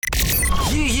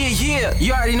Yeah,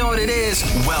 you already know what it is.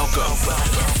 Welcome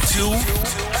to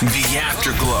the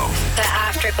Afterglow. The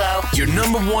Afterglow. Your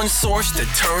number one source to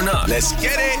turn up. Let's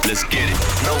get it. Let's get it.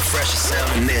 No fresher sound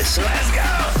than this. Let's go.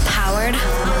 Powered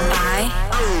by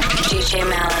DJ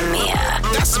Malamia.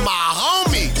 That's my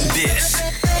homie. This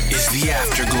is the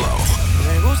Afterglow.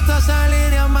 Me gusta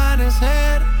salir y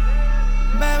amanecer,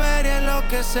 beber y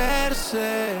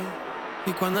enloquecerse.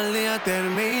 Y cuando el día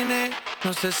termine,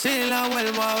 no sé si la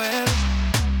vuelvo a ver.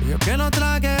 Yo que no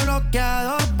traje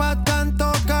bloqueador pa'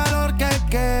 tanto calor que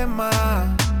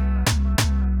quema.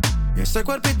 Y ese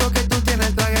cuerpito que tú tienes,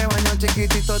 el traje de baño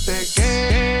chiquitito te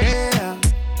queda.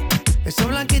 Esa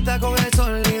blanquita con el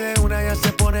sol y de una ya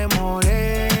se pone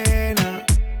morena.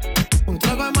 Un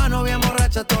trago de mano bien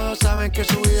borracha, todos saben que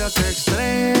su vida es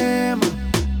extrema.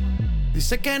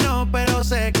 Dice que no, pero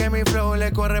sé que mi flow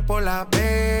le corre por la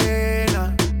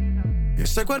pena. Y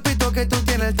ese cuerpito que tú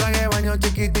tienes, el traje de baño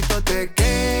chiquitito te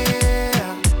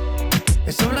queda.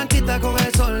 Esa blanquita con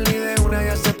el sol y de una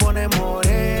ya se pone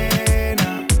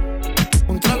morena.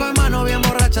 Un trago de mano bien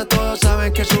borracha, todos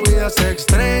saben que su vida es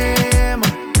extrema.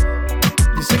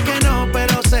 Dice que no,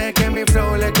 pero sé que mi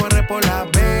flow le corre por la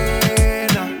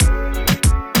pena.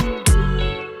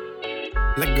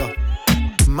 Let's go.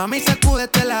 Mami,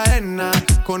 sacúdete la arena.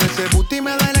 Con ese booty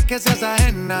me da la que seas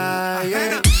ajena,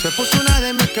 yeah. Se puso una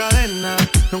de mis cadenas.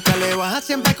 Nunca le baja,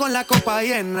 siempre con la copa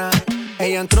llena.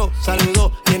 Ella entró,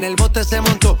 saludó y en el bote se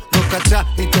montó. No cachá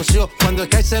y tosió, cuando el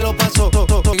Kai se lo pasó.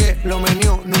 Llegué, lo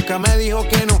menió, nunca me dijo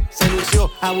que no. Se lució,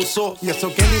 abusó y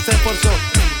eso que ni se esforzó.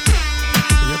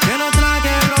 Yo que no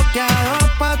traje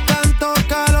bloqueador pa' tanto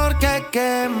calor que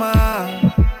quema.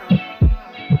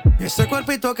 Y ese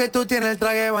cuerpito que tú tienes, el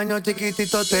traje de baño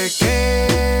chiquitito te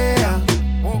queda.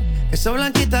 Esa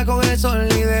blanquita con el sol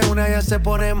y de una ya se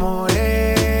pone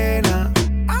morena.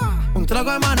 Un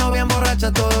trago de mano bien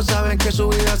borracha, todos saben que su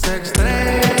vida es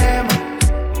extrema.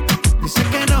 Dice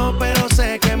que no, pero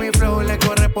sé que mi flow le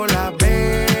corre por la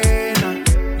pena.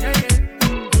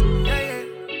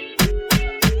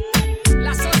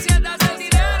 La sociedad del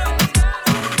dinero.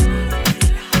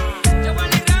 Yo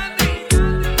vale grande.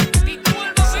 Y tú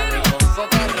el vocero. Con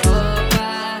poca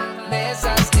ropa, de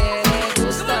esas que le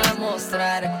gusta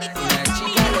mostrar. Una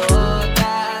chica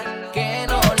loca que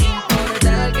no le importa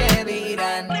el que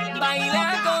dirán. Baila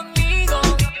conmigo.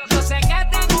 Yo sé que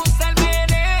te gusta el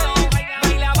meneo.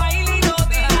 Baila, baila y no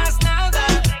digas nada.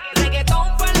 Reggaeton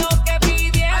fue lo que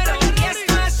pidieron. Y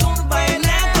esto es un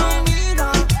Baila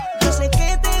conmigo, yo sé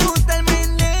que te gusta el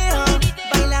meneo.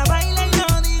 Baila, baila y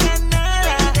no digas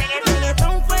nada.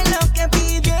 Reggaetón fue lo que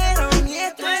pidieron y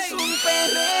esto es un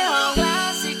perreo.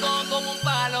 clásico como un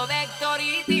palo de Héctor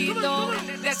y Tito.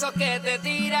 De esos que te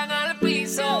tiran al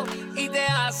piso y te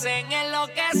hacen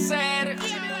enloquecer.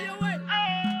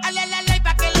 Alalala, y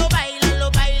pa' que lo bailen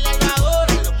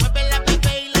ahora. Lo mueve la pipa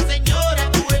y la señora.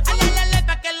 Alalala, y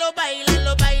pa' que lo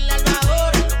bailen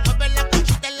ahora. Lo mueve la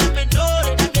cuchita y las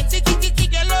menores. También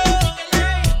síguelo.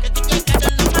 Que DJ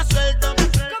Carol lo más suelto.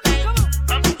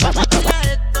 Baila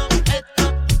esto,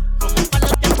 como un palo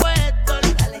de puesto.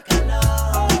 Dale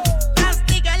calor.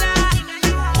 Castígala.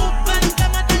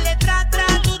 Vamos, dale tra,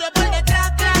 duro por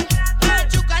detrás,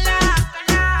 chúcala.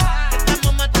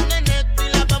 Estamos matando en esto y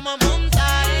la vamos a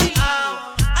montar.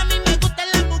 A mí me gustan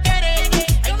las mujeres.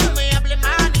 Ay, no me hables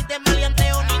más ni de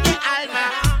maleanteo ni de alma.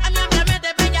 A mí háblame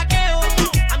de bellaqueo.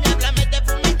 A mí háblame de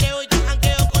fumeteo y de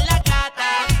jangueo con la gata.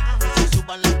 Que se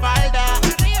suban la falda,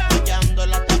 apoyando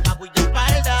la tapa y de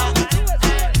espalda.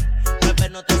 Bebé,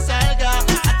 no te salga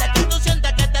hasta que tú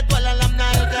sientas que te duelan las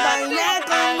nalgas. Baila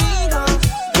conmigo,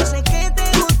 yo sé que te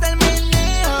gusta el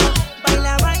meneo.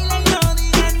 Baila, baila y no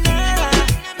digas nada.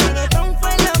 Reggaetón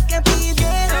fue lo que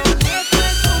pidieron. Esto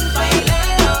es un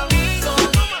baileo.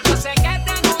 Yo sé que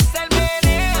te gusta el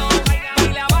meneo.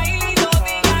 Baila, baila y no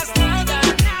digas nada.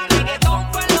 Reggaetón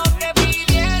fue lo que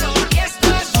pidieron. Y esto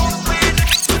es un perreo.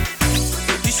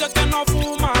 Dice que no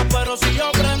fuma, pero si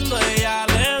yo prendo, ella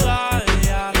le da,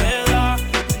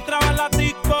 Entraba en la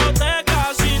discoteca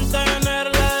sin tener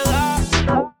la edad.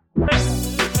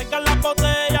 Saca la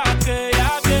botella que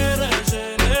ella quiere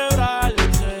celebrar.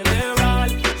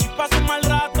 Si pasa un mal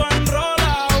rato,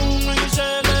 enrola uno y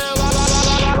se le va.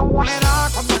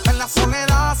 Cuando está en la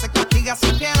soledad, se castiga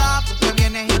sin piedad. Tú te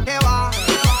vienes y te vas.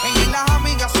 Ella y las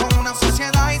amigas son una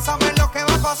sociedad y saben lo que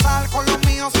va a pasar con los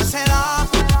míos si se da.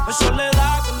 Es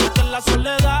soledad, cuando está en la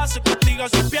soledad, se castiga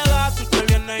sin piedad. Tú te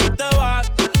vienes y te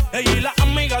vas. Ella y las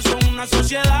amigas son una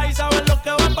sociedad y saben lo que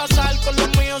va a pasar con los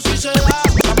míos si se da.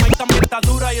 La maíz también está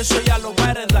dura y eso ya lo va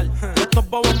a heredar. Estos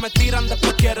bobos me tiran,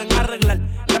 después quieren arreglar.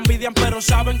 La envidian pero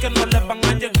saben que no les van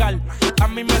a llegar. A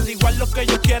mí me da igual lo que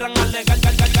ellos quieran alegar.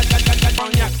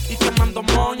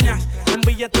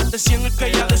 billetes de 100 es que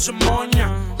ella de su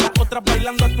moña. Las otras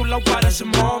bailando a tu lado parecen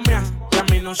momia. Y a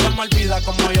mí no se me olvida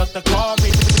como yo te comí.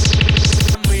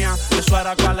 Mía, eso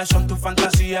era cuáles son tus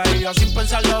fantasías. Y yo sin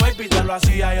pensarlo, baby, te lo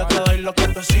hacía. Yo te doy lo que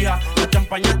tú exijas. La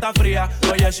champaña está fría.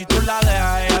 Oye, si tú la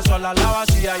dejas, ella sola la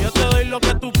vacía. Yo te doy lo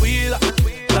que tú pidas,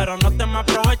 pero no te me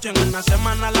aprovechen. Una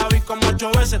semana la vi como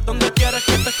 8 veces. ¿Dónde quieres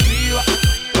que te escriba?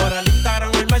 Por el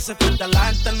Instagram hay veces. Frente a la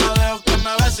gente no dejo que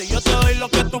me beses. Yo te doy lo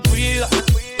que tú pidas,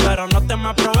 pero no te me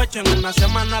aprovechen. Una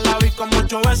semana la vi como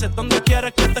 8 veces. ¿Dónde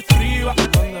quieres que te escriba?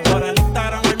 Por el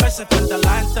Instagram hay veces. Frente a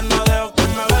la gente no dejo que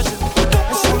me beses.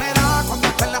 Soledad, cuando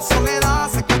está en la soledad,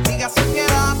 se castiga sin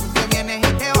piedad. Tú te vienes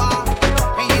y te vas.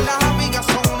 Ella y las amigas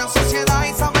son una sociedad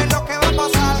y saben lo que va a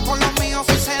pasar con los míos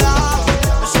si se da.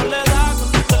 Soledad,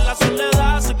 cuando está en la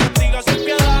soledad, se castiga sin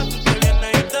piedad. Tú te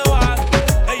vienes y te vas.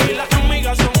 Ella y las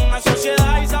amigas son una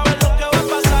sociedad y saben lo que va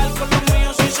a pasar con los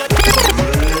míos si se da.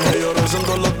 Ellos rezan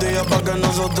todos los días para que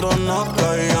nosotros nos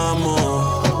caigamos.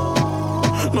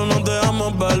 No nos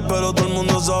dejamos ver, pero todo el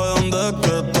mundo sabe dónde es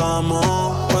que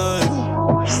estamos.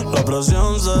 La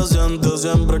presión se siente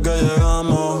siempre que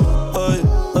llegamos. Ey,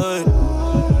 ey.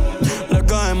 Le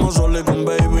caemos solo y con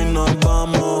baby nos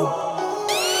vamos.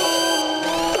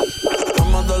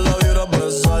 Vamos a dar la vibra a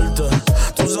besarte.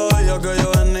 Tú sabías que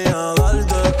yo venía a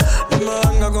darte. No me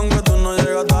venga con que tú no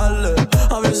llegas tarde.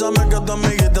 Avísame que tu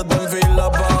amiguita está en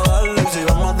fila para darle. Si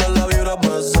vamos a dar la vibra a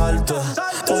besarte.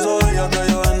 Tú sabías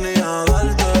que yo venía a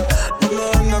darte. No me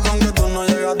venga con que tú no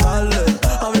llegas tarde.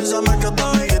 Avísame que tu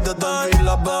amiguita está en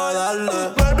fila para darle.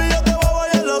 Baby, yo te voy a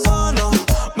bailar la zona.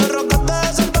 Me rocaste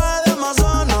de salvaje de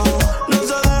Amazonas. No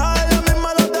se deja, ella misma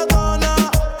lo detona.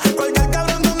 Cualquier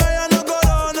cabrón con ella no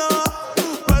corona.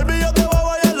 Baby, yo te voy a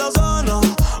bailar la zona.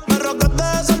 Me rocaste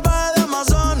de salvaje de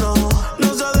Amazonas.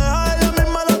 No se deja, ella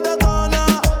misma lo detona.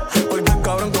 Cualquier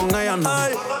cabrón con ella no.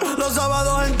 Ay, los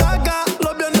sábados en taca,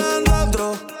 los viernes en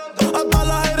retro. A todas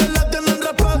las aires le tienen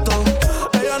respeto.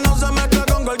 Ella no se mezcla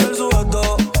con cualquier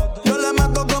sujeto. Yo le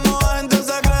meto como agente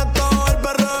secreto. El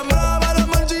perro en brava, los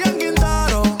manchillas en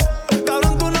Quintaro.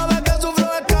 Cabrón, tú no ves que sufro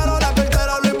es caro. La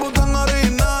cartera Louis Vuitton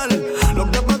original.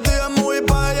 Lo que para ti es muy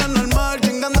pa' ella es normal.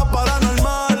 Chingando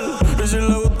paranormal. Y si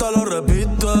le gusta lo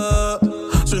repite.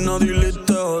 Si no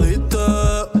diliste, jodiste.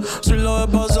 Si lo ves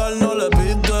pasar, no le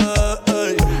pite.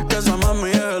 Ey, que esa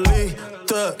mami es elite.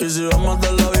 Y si vamos a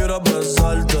dar la vibra a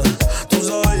besarte. Tú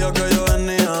sabías que yo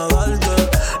venía a darte.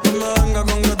 No me venga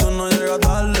con que tú no llegas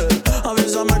tarde.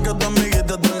 Avísame que tu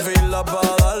amiguita está en fila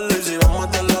para darle. Y si vamos a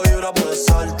dar la vibra a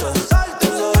besarte. Tú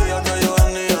sabías que yo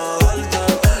venía a darte.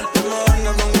 No me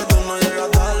venga con que tú no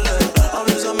llegas tarde.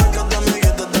 Avísame que tu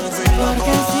amiguita está en fila ¿Por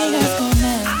qué para sigues darle. con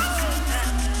él?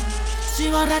 Si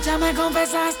borracha me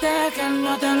confesaste que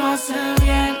no te lo hace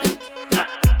bien.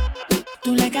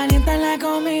 Tú le calientas la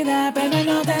comida, pero él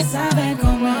no te sabe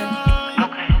comer.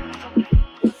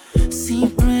 Si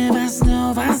pruebas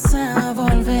no vas a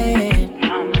volver.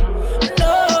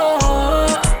 No.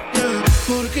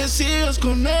 ¿Por qué sigues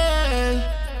con él?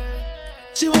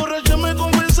 Si borracha me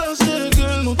confesaste que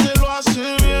él no te lo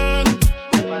hace bien.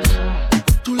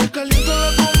 Tú le calientas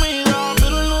la comida,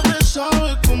 pero él no te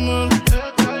sabe comer.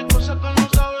 Hay cosas que no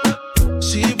sabes.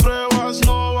 Si pruebas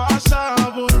no vas a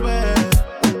volver.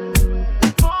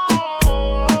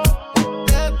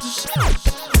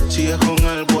 Sigues con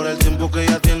él por el tiempo que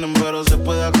ya tienen, pero se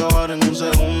puede acabar en un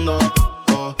segundo.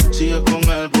 Sigues con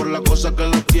él por las cosas que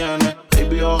lo tiene.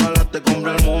 Baby, ojalá te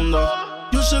compre el mundo.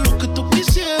 Yo sé lo que tú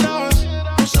quisieras.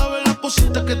 No sabes las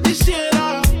cositas que te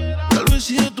hiciera. Tal vez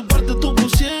si de tu parte tú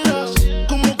pusieras,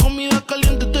 como comida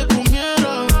caliente te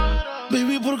comiera.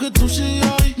 Baby, porque tú sigues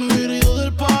ahí. Me hubiera ido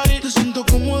del party. Te siento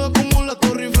cómoda como la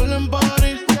Torre Eiffel en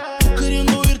París. Tú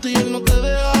queriendo irte y él no te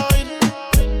deja ir.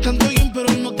 Tanto bien, pero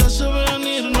él no te hace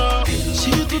venir, no.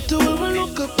 Si tú te vuelves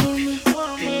loca por mí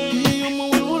y yo me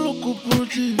vuelvo loco por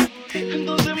ti,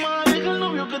 entonces más deja el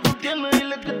novio que tú tienes.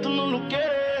 Dile que tú no lo quieres.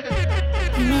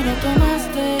 Primero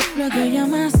tomaste, luego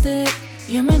llamaste.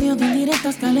 Y en medio de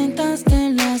indirectas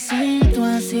calentaste la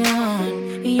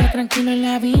situación. Y yo tranquilo en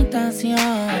la habitación.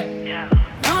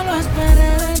 No lo esperé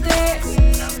de ti.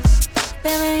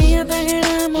 Te veía tan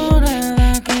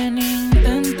enamorada que ni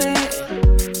intenté.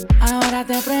 Ahora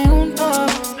te pregunto,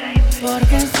 ¿por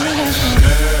qué sigues con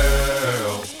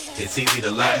Girl, it's easy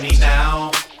to love me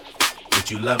now. Would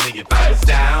you love me if I was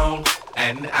down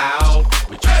and out?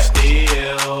 Would you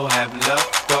still have love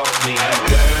for me?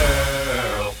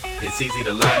 Girl, it's easy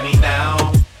to love me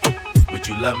now. Would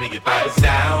you love me if I was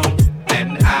down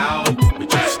and out?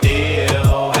 Would you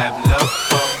still have love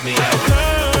for me?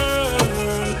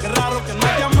 Girl, qué raro que no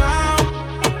has llamado.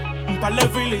 Un par de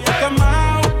filis he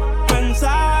quemado,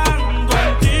 pensando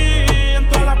en ti en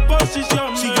todas las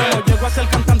posiciones.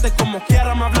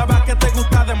 ahora me hablaba que te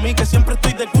gusta de mí, que siempre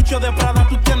estoy de Gucci o de Prada.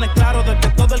 Tú tienes claro de que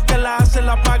todo el que la hace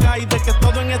la paga y de que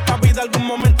todo en esta vida algún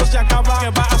momento se acaba. ¿Qué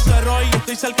vas a hacer hoy?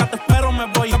 Estoy cerca, te espero, me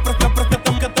voy. Siempre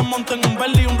que te monten un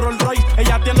Bentley y un Rolls Royce.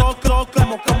 Ella tiene dos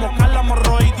como Carla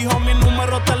Morroy. Dijo mi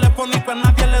número telefónico a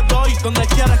nadie le doy. Donde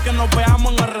quieras que nos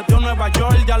veamos en el retiro Nueva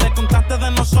York. Ya le contaste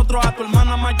de nosotros a tu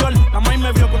hermana mayor. La maíz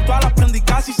me vio con todas las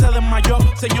prendicas y se desmayó.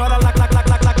 Señora, no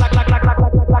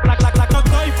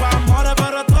estoy pa' amores,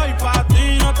 pero estoy pa'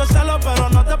 ti. No te celo, pero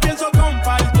no te pienso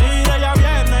compartir. Ella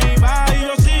viene y va y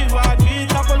yo sigo aquí.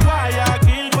 Está por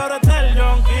Guayaquil, pero este es el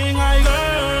John King. Ay,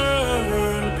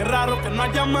 girl, qué raro que no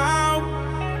has llamado.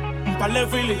 Un par de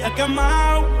filis he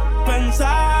quemado,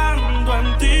 pensando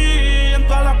en ti, en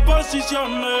todas las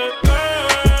posiciones.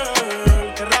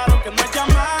 Girl, qué raro que no has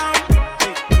llamado.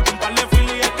 Un par de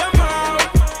filis he quemado,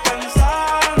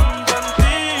 pensando en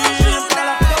ti, en todas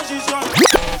las posiciones.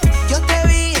 Yo te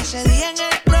vi ese día en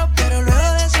el club, pero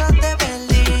luego de eso te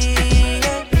perdí.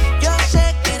 Yo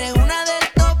sé que eres una del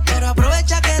top, pero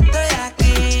aprovecha que estoy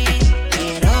aquí.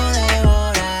 Quiero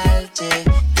devorarte,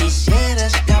 quisiera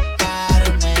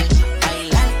escaparme,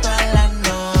 bailar toda la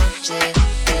noche,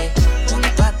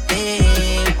 junto a ti,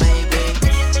 baby.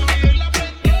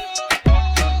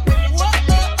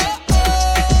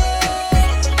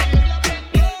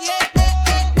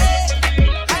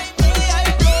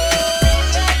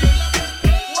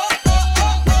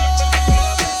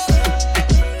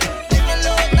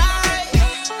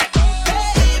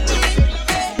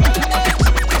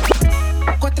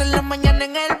 Cuatro en la mañana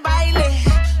en el baile,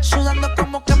 sudando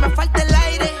como que me falta el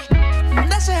aire.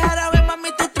 De ese jarabe, mami,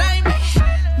 tú tráeme.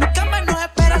 Mi cama no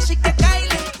espera, así que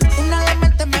caile. Una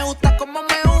demente me gusta como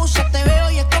me usa. Te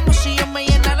veo y es como si yo me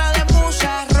llenara de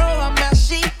musas. Róbame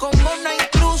así como una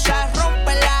intrusa.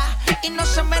 Rómpela y no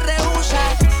se me rehúsa.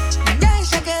 Ya y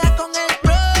se queda con el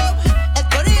club. El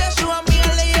corillo de su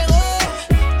amiga le llegó.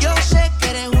 Yo sé que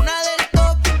eres una del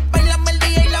top. Bailame el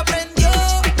día y la prendió.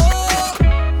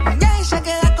 Ya y se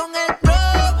queda con el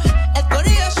club. El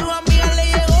corillo de su amiga le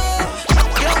llegó.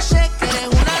 Yo sé que eres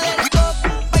una del top.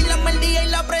 Bailame el día y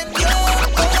la prendió.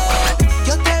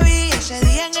 Yo te vi ese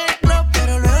día en el club,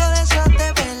 pero luego de eso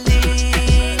te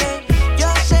perdí. Yo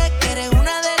sé que eres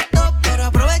una del top, pero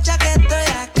aprovecha que estoy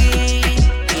aquí.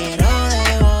 Quiero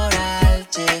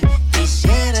devorarte,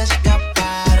 quisiera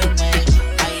escaparme,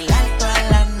 bailar toda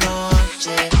la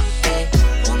noche,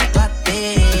 junto a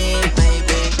ti,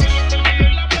 baby.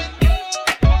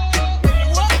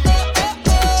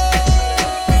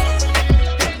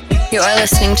 You are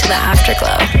listening to the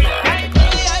Afterglow.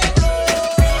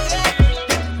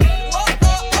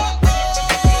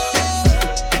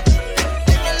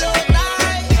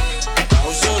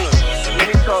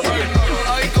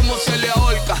 Ay, cómo se le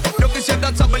ahorca. Yo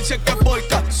quisiera saber si es que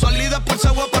porta. Salida por esa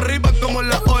agua para arriba como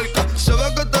la orca. Se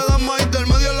ve que te da más del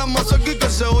medio la mazorca y que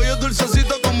se oye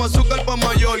dulcecito como azúcar pa'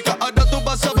 Mallorca. Ahora tú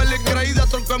vas a ver la increíble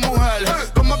tronco de mujer.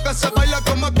 Cómo que se baila,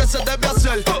 cómo que se debe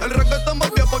hacer. El reggaetón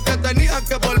volvió porque tenía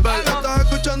que volver. Estás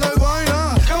escuchando el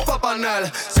guayna, que pa'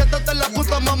 panel. Siéntate en la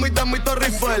puta mami, dame mi Torre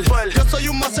Eiffel. Yo soy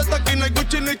un maceta, aquí no hay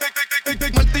Gucci ni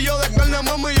martillo de carne,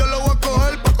 mami, yo lo voy a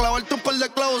coger pa' clavarte un par de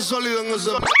clavos sólidos en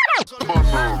ese.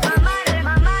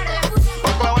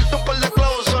 Pa' clavarte un par de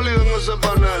clavos sólidos en ese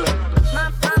panel.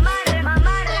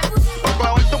 Pa'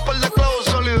 clavarte un par de clavos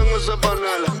sólidos en ese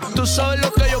panel. Tú sabes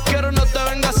lo que yo quiero, no te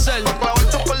venga a hacer. Pa'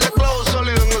 clavarte un par de clavos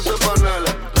sólidos en ese panel.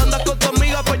 Andas con tu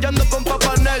amiga apoyando con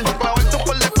Papanel. Pa' clavarte un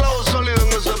par de clavos sólidos en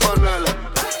ese panel.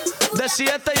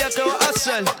 Decídete ya qué vas a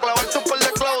hacer. Pa' clavarte un par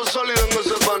de clavos sólidos en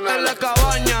ese panel. En la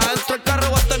cabaña, dentro del carro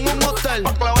o hasta en un motel.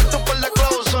 Pa' clavarte un par de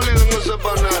clavos sólidos en ese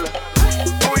panel.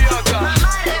 Uyaca,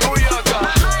 uyaca,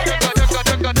 chaca, chaca,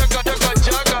 chaca, chaca, chaca,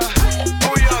 chaca.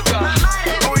 Uyaca,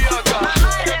 uyaca,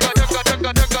 chaca, chaca,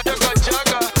 chaca, chaca, chaca,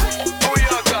 chaca.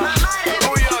 Uyaca,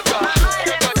 uyaca,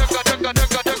 chaca, chaca, chaca,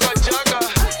 chaca, chaca, chaca.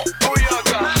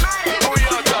 Uyaca,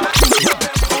 uyaca,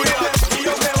 Y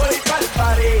yo me voy pa'l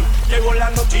party. Llegó la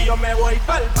noche y yo me voy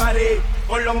pa'l party.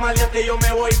 Con los maleantes yo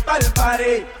me voy pa'l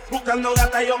party. Buscando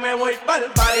gata yo me voy pa'l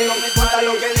party. No me importa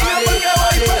lo que digan porque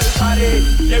voy pa'l party.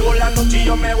 Llegó la noche y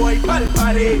yo me voy pa'l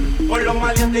party. Con los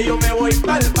maleantes yo me voy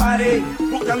pa'l party.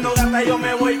 Buscando gata yo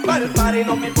me voy pa'l party.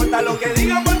 No me importa lo que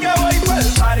digan porque voy pa'l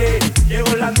party.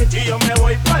 Llegó la noche y yo me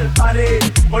voy pa'l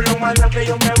party. Con los maleantes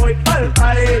yo me voy pa'l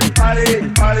party.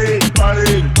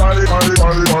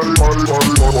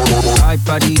 Hay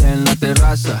party en la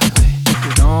terraza.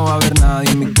 No va a haber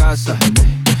nadie en mi casa.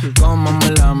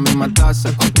 Cómame la misma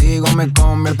taza. Contigo me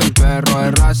convierto en perro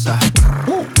de raza.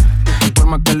 Por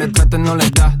más que le traten no le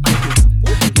da.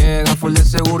 Llega full de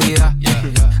seguridad.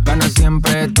 Gana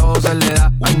siempre, todo se le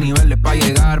da. Hay niveles pa'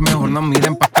 llegar, mejor no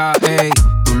miren pa' acá, ey.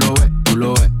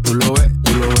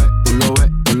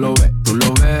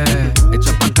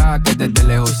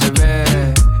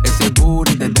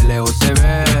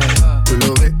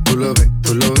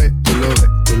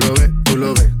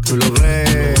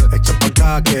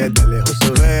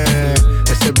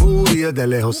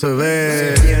 lejos se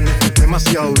ve bien,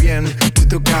 demasiado bien. Tú y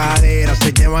tu cadera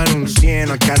se llevan un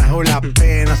 100. Al carajo la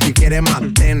pena, si quieres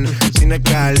maten. Sin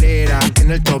escalera,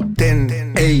 en el top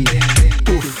 10. Ey,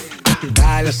 uff,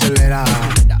 dale acelera.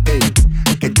 Ey,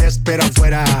 que te espero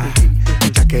afuera.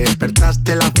 Ya que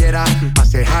despertaste la fiera,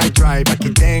 pase high drive, aquí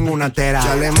tengo una tera.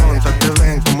 Ya le monta, te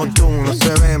ven como tú, no se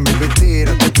ven. Baby,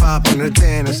 tírate pa'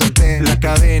 ponerte en ese ten. La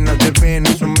cadena te ven,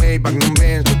 es un Maybach, no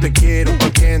ven. Yo te quiero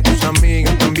porque en tus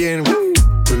amigas también.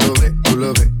 Tú lo ves, tú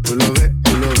lo ves, tú lo ves,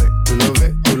 tú lo ves, tú lo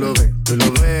ves, tú lo ves, tú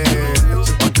lo ves.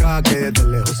 Echa pa' acá que desde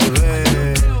lejos se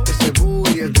ve. Ese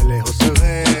booty desde lejos se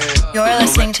ve. You're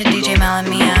listening to DJ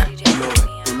Malamia.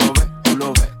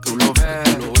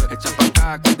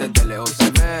 Que desde lejos se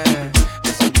ve,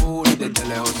 ese booty desde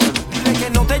lejos se ve. Dile que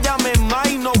no te llames más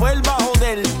y no vuelva a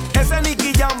joder. Ese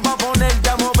Nicky Jam va a ponerte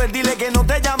a mover. Dile que no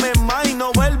te llames más y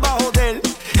no vuelva a joder.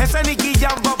 Ese Nicky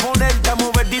Jam va a ponerte a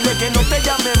mover. Dile que no te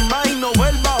llames más y no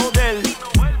vuelva a joder.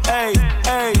 Ey,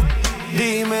 ey.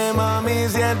 Dime mami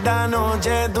si esta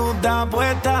noche tú estás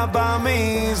puesta pa'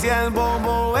 mí. Si el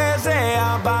bobo ese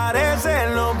aparece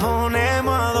lo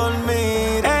ponemos a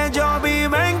dormir. Ellos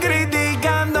viven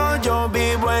criticando, yo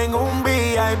vivo en un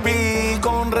VIP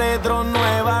con retro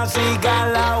nuevas y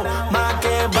calao, más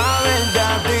que pa' verte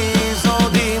a ti. So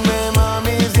dime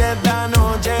mami si esta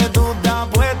noche tú estás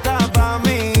puesta pa'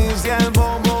 mí. Si el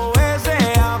bobo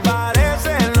ese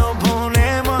aparece lo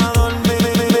ponemos a dormir.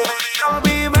 Ellos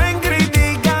viven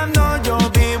criticando, yo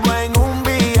vivo en un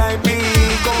VIP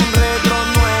con retro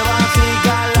nuevas y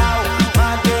calao,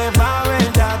 más que pa'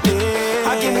 verte a ti.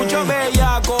 Aquí mucho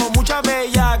bellaco, mucha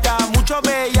bellaca, mucho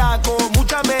bellaco,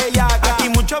 mucha bellaca. Aquí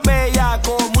mucho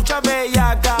bellaco, mucha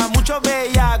bellaca, mucho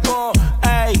bellaco.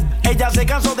 Ey, ella se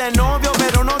casó de novio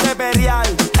pero no de perial.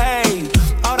 Ey,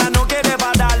 ahora no quiere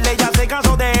pararle. Ella se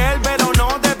casó de él pero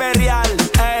no de perial.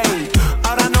 Ey,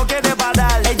 ahora no quiere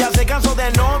parar. Ella se casó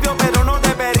de novio pero no de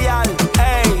perial.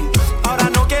 Ey, ahora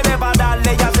no quiere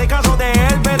pararle. Ella se casó de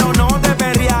él pero no de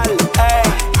perial.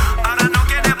 Ey, ahora no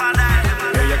quiere parar.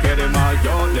 Ella quiere más,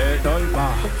 yo le doy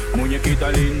más. Muñequita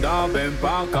linda, ven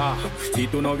pa' acá. Si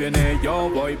tú no vienes, yo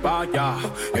voy pa' allá.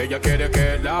 Ella quiere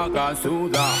que la haga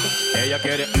sudar. Ella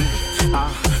quiere,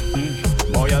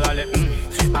 voy a darle,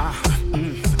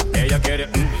 Ella quiere,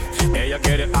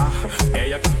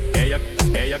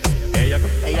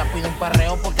 ella pide un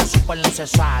perreo porque es súper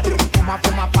necesario.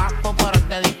 Fuma pasto, pero es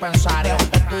de dispensario.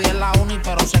 Estudia en la uni,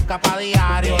 pero se escapa a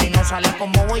diario. Y no sale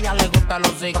como voy, ya le gustan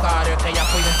los sicarios. Que ella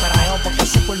pide un perreo porque es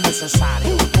súper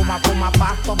necesario. Fuma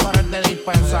pasto, pero es de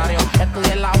dispensario.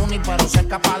 Estudia en la uni, pero se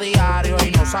escapa a diario.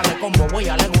 Y no sale como voy,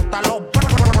 ya le gustan los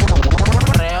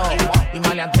perreos y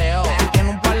maleanteo. Tiene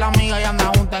un par de amigas y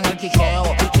anda junta en el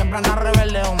quiqueo. Siempre anda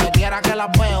rebelde, me quiera que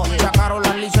las veo. Sacaron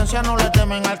las licencias, no le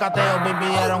temen al cateo. Me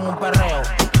pidieron un perreo.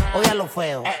 Odia lo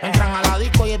feo, entran a la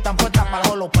disco y están puestas para el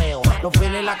golopeo. Los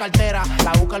files y la cartera,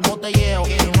 la busca el botelleo.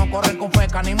 Y no corre con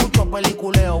feca ni mucho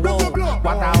peliculeo. Wow.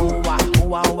 Guata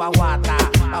uva, guata.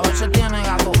 A veces tiene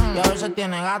gato y a veces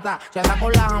tiene gata. Se anda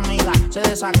con las amigas, se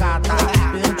desacata.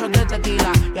 Pide un shot de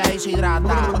tequila y ahí se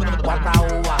hidrata. Guata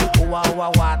uva,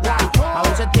 guata. A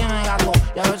veces tiene gato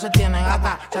y a veces tiene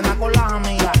gata. Se anda con las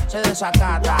amigas, se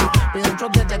desacata. Pide un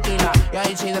shot de tequila y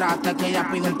ahí se hidrata. Que ella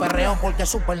pide el perreo porque es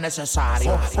súper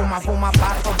necesario. Fuma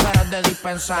pasto, pero es de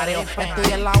dispensario.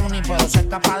 Estudia en la uni, pero se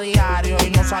escapa a diario.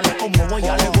 Y no sale como voy,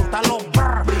 ya le gustan los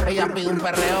brr. Ella pide un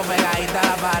perreo pegadita a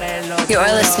la pared.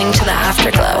 You're listening to the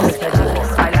Afterglow.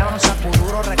 Allá un saco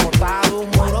duro, recortado un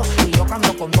muro. Y yo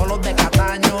cando con todos los de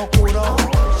Cataño oscuro.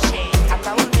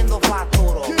 Hasta durmiendo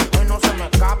facturo. Hoy no se me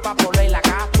escapa, por ley la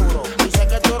capturo. Dice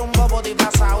que tú eres un bobo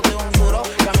disfrazado de un duro.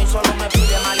 Que a mí solo me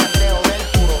pide maleanteo del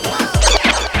puro.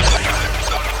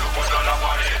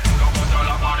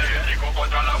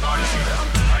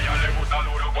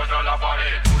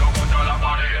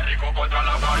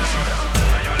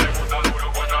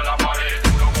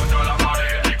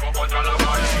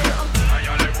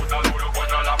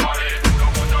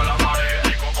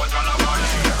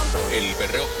 El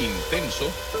perreo intenso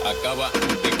acaba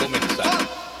de comenzar.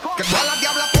 Que todas las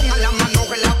diablas pongan las manos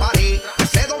en la pared. Que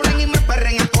se doblen y me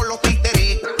perren a todos los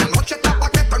títeres. La noche está pa'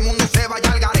 que todo el mundo se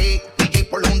vaya al garé. DJ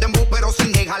por un dembow pero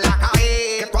sin dejarla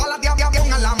caer. Que todas las diablas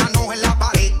pongan las manos en la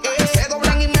pared. Que se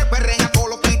doblen y me perren a todos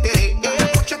los títeres.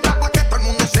 La noche está pa' que todo el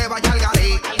mundo se vaya al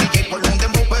garé. DJ por un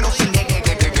dembow pero sin dejarla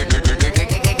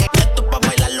caer. Esto es pa'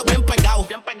 bailarlo bien pegado.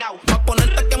 Pa'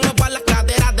 ponerte que mueva las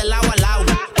caderas de lado a lado.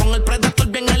 Con el predator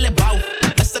bien elevado.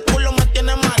 Ese culo me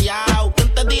tiene mareado.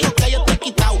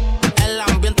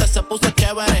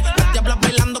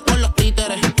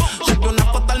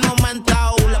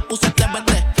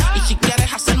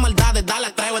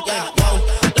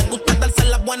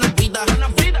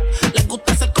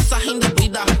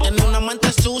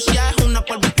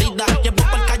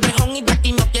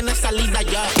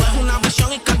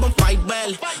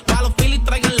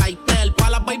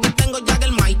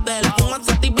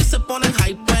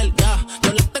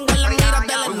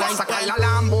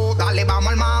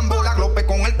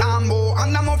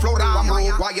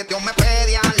 galleteos me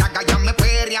pedían, las gallas me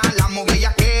perrean, las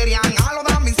movillas querían, a lo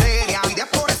dan miseria. Y de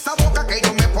por esa boca que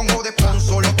yo me pongo de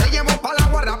sponsor. Yo te llevo pa'l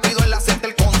agua rápido en la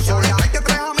center console. Tráete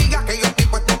 3 amigas que yo estoy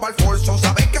puesto pa'l Folsom.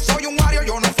 Sabes que soy un Wario,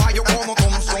 yo no fallo como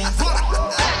Thompson.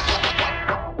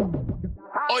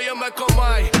 Óyeme como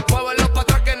hay, muévelo pa'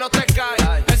 atrás que no te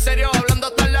cae. En serio, hablando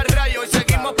hasta la rayo. Y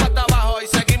seguimos pa' abajo y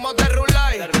seguimos de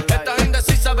rulay. Estás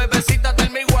indecisa, bebecita del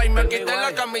mi guay. Me quité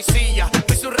la camisilla,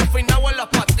 fui su refinado en las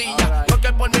pastillas.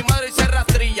 Porque por mi madre hice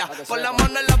rastrilla. Con la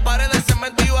mano en la pared de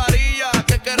cemento y varilla.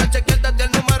 Que quiero chequearte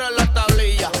el número en la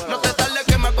tablilla. No te tardes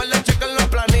que me acuerdes, checa en la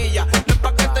planilla. No es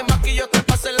pa' que te maquillo, te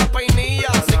pase la peinilla.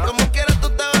 Así como quieras tú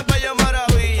te ves bella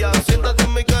maravilla. Siéntate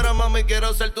en mi cara, mami,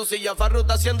 quiero ser tu silla.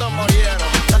 Farruta haciendo moriero.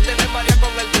 La tiene María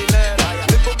con el dinero.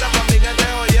 Mi puta también es de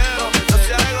joyero. No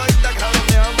seas egoísta, cabrón,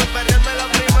 déjame perrearme la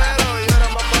primero. Y ahora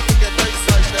más papi que estoy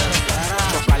soltero.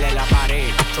 Chocale la pared,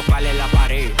 chocale la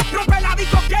pared. Rompe la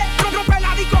disco que, rompe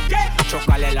la disco que.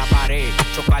 Chocale la pared,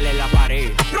 chocale la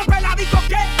pared. Rompe la disco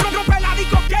que, rompe la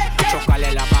disco que.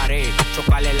 Chocale la pared,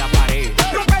 chocale la pared.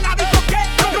 Rompe la disco que,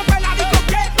 rompe la disco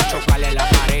que. Chocale la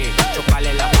pared,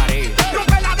 chocale la pared.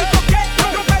 Rompe la disco que,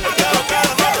 rompe la disco que.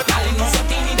 Dale, no seas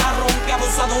tímida, rompe,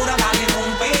 abusadora, dale,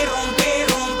 rompe, rompe,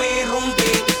 rompe, rompe.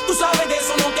 Tú sabes de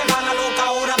eso, no te hagas la loca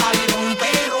ahora, dale, rompe,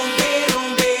 rompe,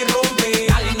 rompe, rompe.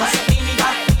 Dale, no seas tímida,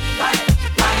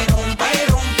 dale, rompe,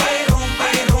 rompe, rompe,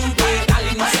 rompe.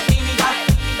 Dale, no seas tímida,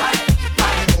 dale,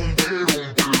 rompe,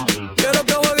 rompe. Quiero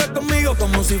que juegues conmigo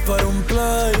como si fuera un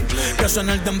play. Que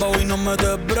suene el dembow y no me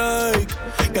des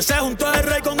break. Que se juntó el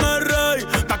rey con el rey.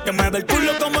 Pa' que me dé el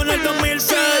culo como en el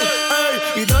 2006.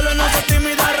 Ey, y dale, no seas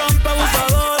tímida, rompe,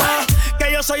 abusadora.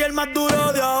 Que yo soy el más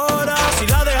duro de ahora. Si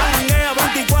la dejan janguea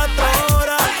 24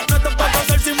 horas. No te puedo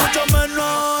hacer sin mucho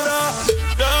menor.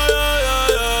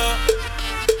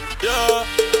 Yeah.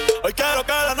 Hoy quiero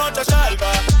que la noche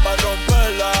salga. Pa'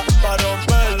 romperla, pa'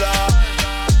 romperla.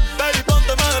 Baby,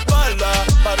 pónteme de espalda.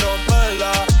 Pa'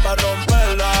 romperla, pa'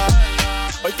 romperla.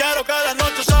 Hoy quiero que la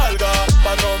noche salga.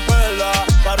 Pa' romperla,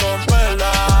 pa'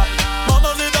 romperla.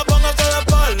 Mamacita, póngase de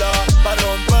espalda. Pa'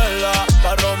 romperla,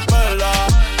 pa' romperla.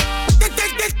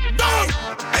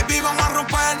 Baby, vamos a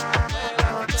romper.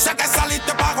 Sé que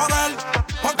saliste pa' joder.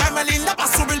 Pónteme linda pa'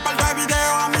 subir par de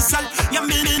videos a mi cel. Y a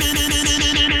mí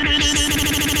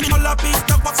con la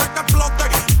pista pa' hacer que explote.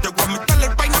 Te voy a meterle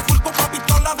el peine full con una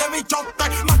pistola de bichote.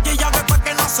 Maquilla después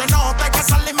que no se note que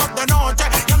salimos de noche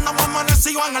y andamos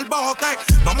amanecidos en el bote.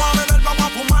 Vamos a beber, vamos a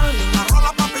fumar, una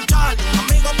rola pa' pichar. Un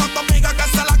amigo pa' tu amiga que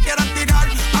se la quieran tirar.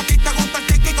 A ti te gusta el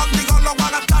kiki, contigo lo voy a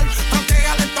gastar.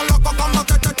 Tranquila, esto loco como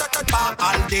te pa'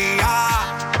 al día.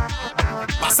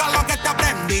 Pasa lo que te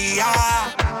aprendía.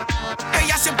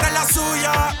 Ella siempre es la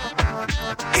suya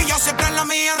y yo siempre es la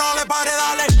mía. No le pare,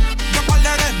 dale, que par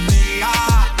eres mía.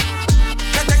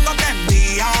 Que tengo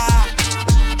prendida.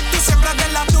 Tú siempre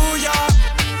eres la tuya,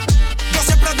 yo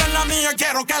siempre eres la mía.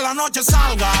 Quiero que la noche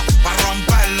salga pa'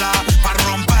 romperla, pa'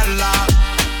 romperla.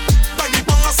 Baby,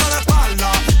 póngase de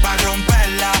espalda pa'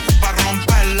 romperla, pa'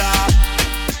 romperla.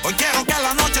 Hoy quiero que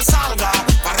la noche salga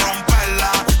pa'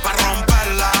 romperla, pa'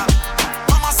 romperla.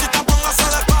 Mamacita, póngase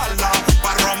de espalda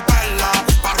pa' romperla,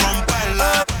 pa'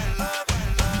 romperla.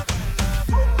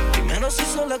 Primero si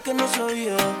sola que no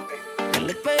sabía. Que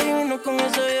le pedí vino con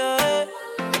ese viaje.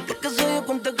 Porque se dio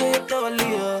cuenta que yo estaba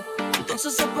lía.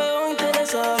 Entonces se pegó,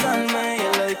 interesa hablarme. Y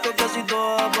en la disco casi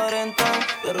todas aparentan.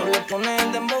 Pero le ponen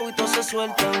el dembow y todos se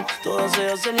sueltan. Todas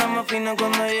se hacen las más finas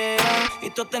cuando llegan. Y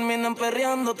todos terminan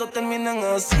perreando, todos terminan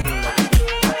así.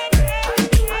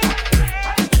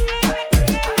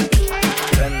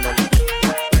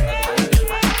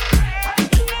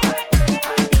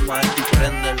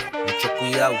 Mucho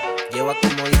cuidado, lleva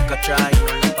como 10 cachas y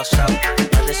no le ha pasado.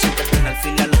 A decir que al final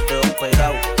fila los dedos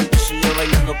pegados. Y sigue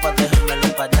bailando pa'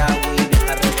 dejármelo parado. Y bien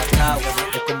arrebatado,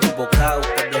 es como un bocado.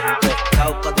 Que deja un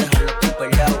pescado pa' dejarlo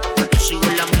pelado. Yo sigo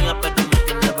en la mía pero me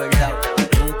tiene velado.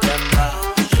 Nunca en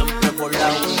bajo, siempre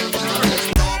volado.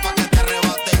 No, pa' que te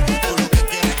arrebate. Tú lo que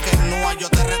quieres que no yo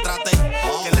te retrate.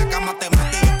 Que en la cama te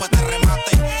mate y después te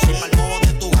remate. Si pa'l bobo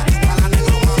de tu gatita la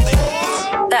negro mate.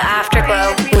 The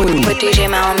Afterglow with DJ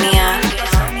Malamia.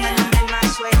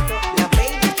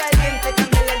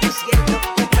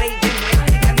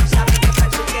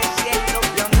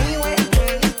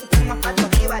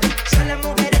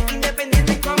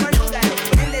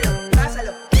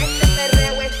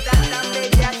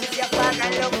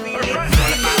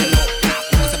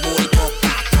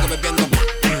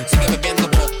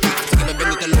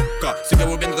 Sigue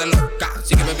volviéndote loca,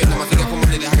 sigue bebiendo más, sigue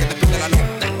fumando y deja que te explote la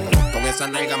nota. Con esa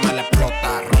nalga me la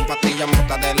explota, rompa pastilla,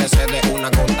 mota de LC de una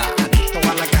gota. Adicto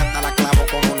a la gata, la clavo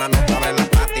con una nota de la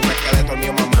plata y me quedé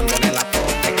dormido mamándole la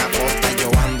torta.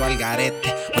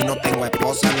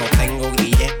 esposa, no tengo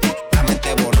grillete. La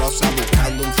mente borrosa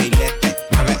buscando un filete.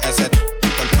 Mueve ese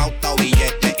con pauta o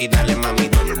billete. Y dale mami,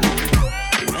 dale mami.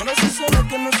 Primero se sabe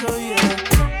que no sabía.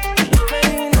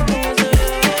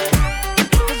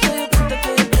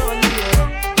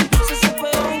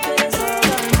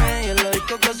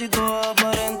 Casi todas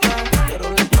aparentan,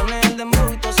 pero le ponen el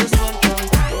dembow y todas se sueltan.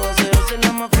 Todas se hacen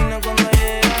la más fina cuando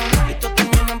llegan, y todas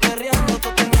terminan perreando,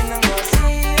 todas terminan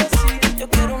así, así. Yo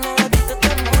quiero una gatita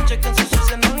esta noche que en su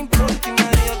sucia no le importa y me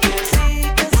diga que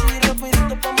sí,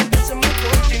 rapidito pa' meterse muy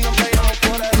fuerte y nos vayamos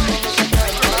por ahí cuando se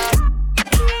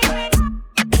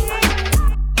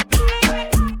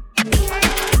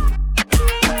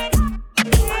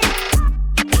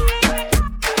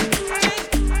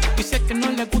Dice que no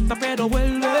le gusta pero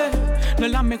vuelve. No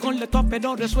es la mejor de todas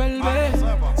pero resuelve.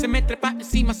 Se me trepa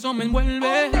encima, eso me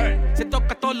envuelve. Se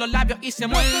toca todos los labios y se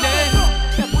muerde.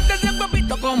 Me gusta ese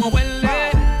huevito como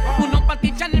huele. Uno pa'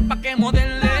 ti Chanel pa' que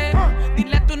modele.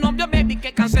 Dile a tu novio baby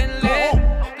que cancele.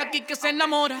 Que aquí que se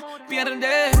enamora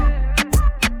pierde.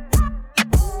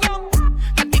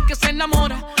 Que aquí que se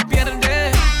enamora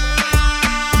pierde.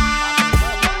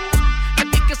 Que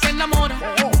aquí que se enamora.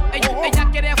 Ella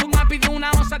quiere fumar, pide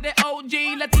una onza de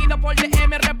OG. Le tiro por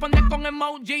DM, responde con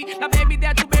emoji. La baby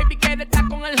de tu baby quiere estar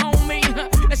con el homie.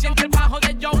 Le siente el bajo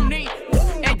de Johnny.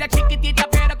 Ella chiquitita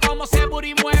pero como se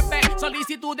booty mueve.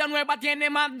 Solicitud de nueva tiene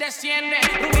más de 100.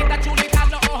 Rubita chulita,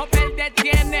 los ojos verdes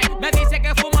tiene. Me dice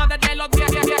que fuma desde los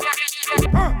 10.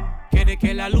 Quiere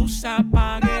que la luz se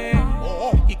apague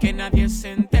y que nadie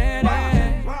se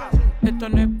entere. Esto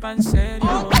no es pa' en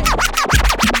serio.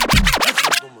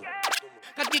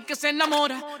 Aquí que se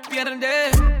enamora, pierde.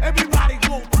 Everybody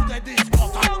go to the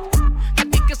disco.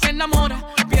 Aquí que se enamora,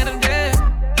 pierde.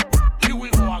 Here we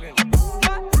go again.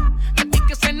 Aquí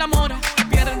que se enamora,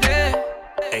 pierde.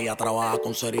 Ella trabaja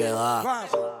con seriedad.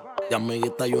 De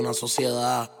amiguita y una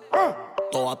sociedad.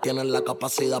 Todas tienen la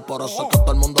capacidad, por eso que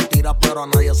todo el mundo tira, pero a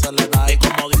nadie se le da. Y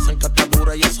como dicen que está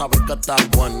dura, ella sabe que está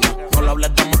buena. No le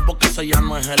hables de amor porque ese ya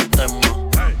no es el tema.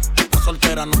 La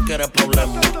soltera no quiere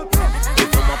problemas. Y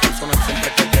como persona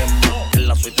siempre que quema. En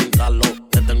la suite instalo,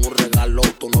 te tengo un regalo.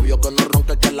 Tu novio que no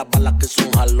ronque, que las balas que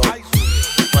son jalo.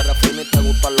 Tú eres fino y te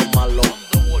gustan los malos.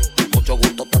 Mucho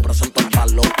gusto, te presento el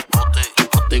palo.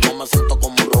 Contigo me siento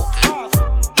como un roque.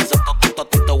 Ese totito a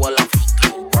ti te huele a frutti.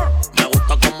 Me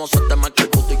gusta cómo se te marca el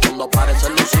puto y cuando aparece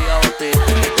Lucía o ti.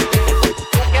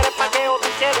 Tú quieres paqueo, tú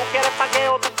quieres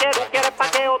paqueo, tú quieres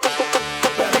paqueo, tú quieres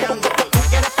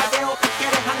paqueo, tú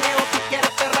quieres janeo, tú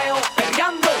quieres perreo,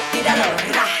 perreando. Tíralo,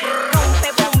 rompe,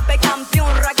 pompe,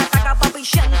 campeón, ragataca, papi,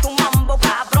 en tu mambo,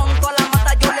 cabrón. Toda la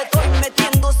mata yo le estoy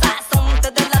metiendo sazón,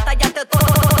 te delata, ya te todo.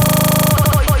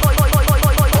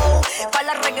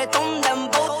 Baila reggaetón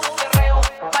dembow,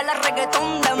 baila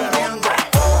reggaetón dembow,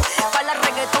 baila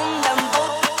reggaetón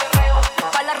dembow,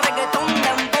 baila reggaetón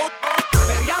dembow.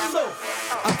 Perreando.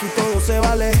 Aquí todo se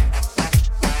vale,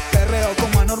 perreo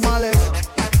como anormales.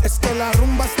 Es que la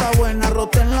rumba está buena,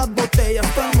 roten las botellas,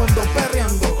 todo el mundo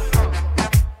perreando.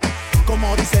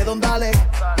 Como dice Don Dale,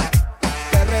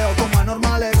 perreo como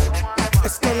anormales.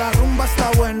 Es que la rumba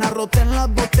está buena, roten las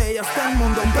botellas, todo el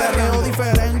mundo un perreo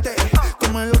diferente.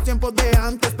 Como en los tiempos de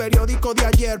antes, periódico de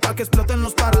ayer, pa' que exploten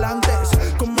los parlantes.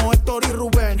 Como Héctor y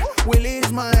Rubén, Willy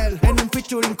Ismael, en un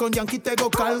featuring con Yankee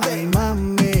Tego Calde. Ay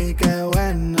mami, qué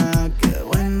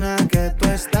buena que tú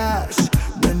estás.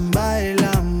 Ven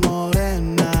baila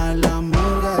morena, la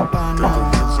mujer pa'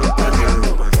 no.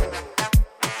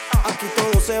 Aquí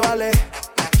todo se vale,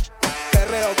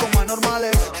 perreo como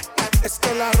anormales. Es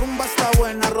que la rumba está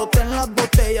buena, roten las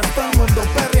botellas, todo el mundo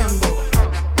perreando.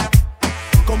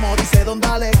 Como dice Don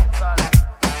Dale,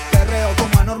 perreo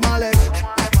como anormales.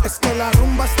 Es que la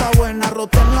rumba está buena,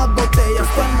 roten las botellas,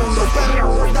 todo el mundo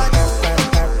perreando.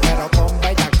 Pero con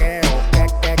bellaqueo,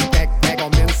 que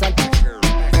comienza el.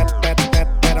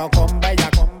 Pero con bella,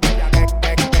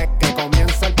 que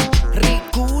comienza el.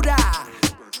 Ricura.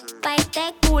 Pa'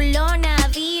 este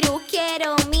coronavirus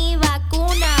quiero mi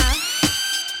vacuna.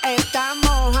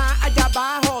 Estamos allá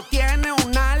abajo, tiene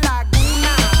una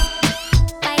laguna.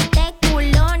 Pa' este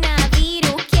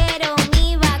coronavirus quiero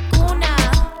mi vacuna.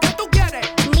 ¿Qué tú quieres?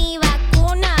 Mi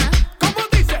vacuna. ¿Cómo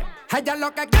dice? Ella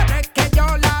lo que quiere es que yo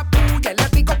la puye. Le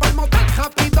pico por motor,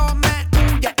 rápido me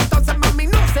huye. Entonces mami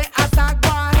no se hace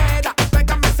guajera.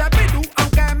 Pégame ese virus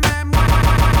aunque me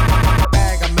muera.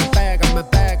 Pégame, pégame,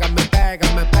 pégame,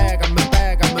 pégame, pégame,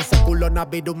 pégame ese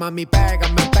coronavirus, mami,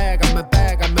 pégame, pégame,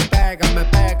 pégame, pégame,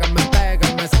 pégame,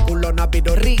 pégame ese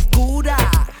coronavirus. Ricura.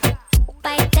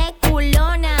 Pa' este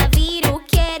coronavirus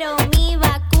quiero mi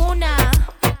vacuna.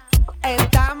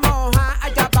 Estamos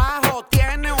allá abajo,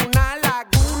 tiene una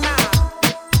laguna.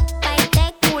 Pa' este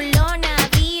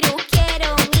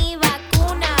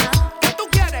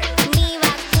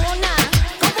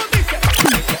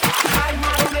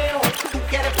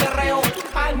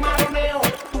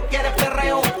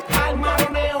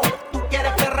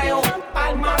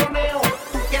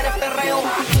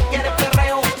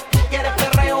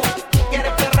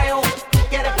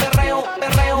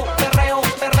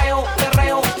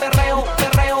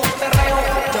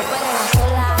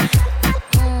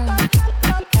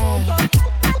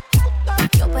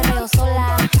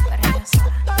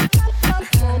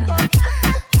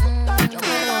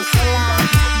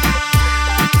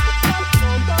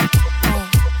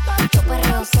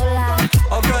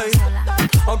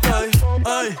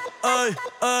Ey,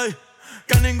 ey,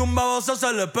 que ningún baboso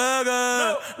se le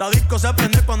pegue. La disco se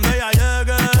prende cuando ella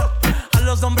llegue. A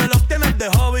los hombres los tienes de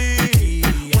hobby.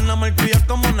 Una malcria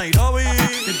como Nairobi.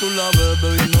 Y tú la ves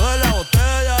bebiendo de la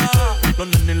botella. Los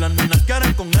nenes y las nenas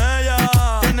quieren con ella.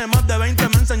 Tiene más de 20,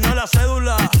 me enseñó la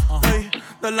cédula. Ey,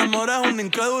 del amor es una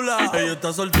incrédula. Ella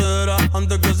está soltera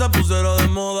antes que se pusiera de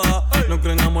moda. No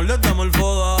creen amor, le damos el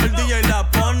foda. El DJ la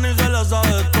pone y se la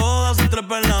sabe toda. Se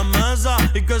trepa en la mesa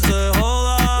y que se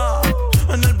joda.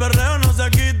 En el perreo no se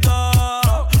quita.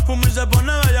 Fuma y se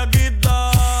pone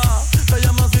bellaquita. Te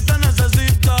llama si te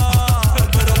necesita.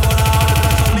 Pero por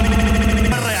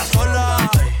ahora perrea sola.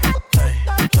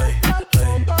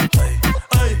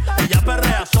 Ella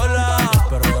perrea sola.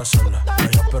 Perrea sola.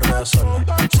 Ella perrea sola.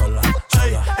 Sola.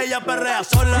 Ella perrea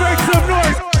sola.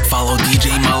 Follow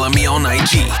DJ Malami on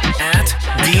IG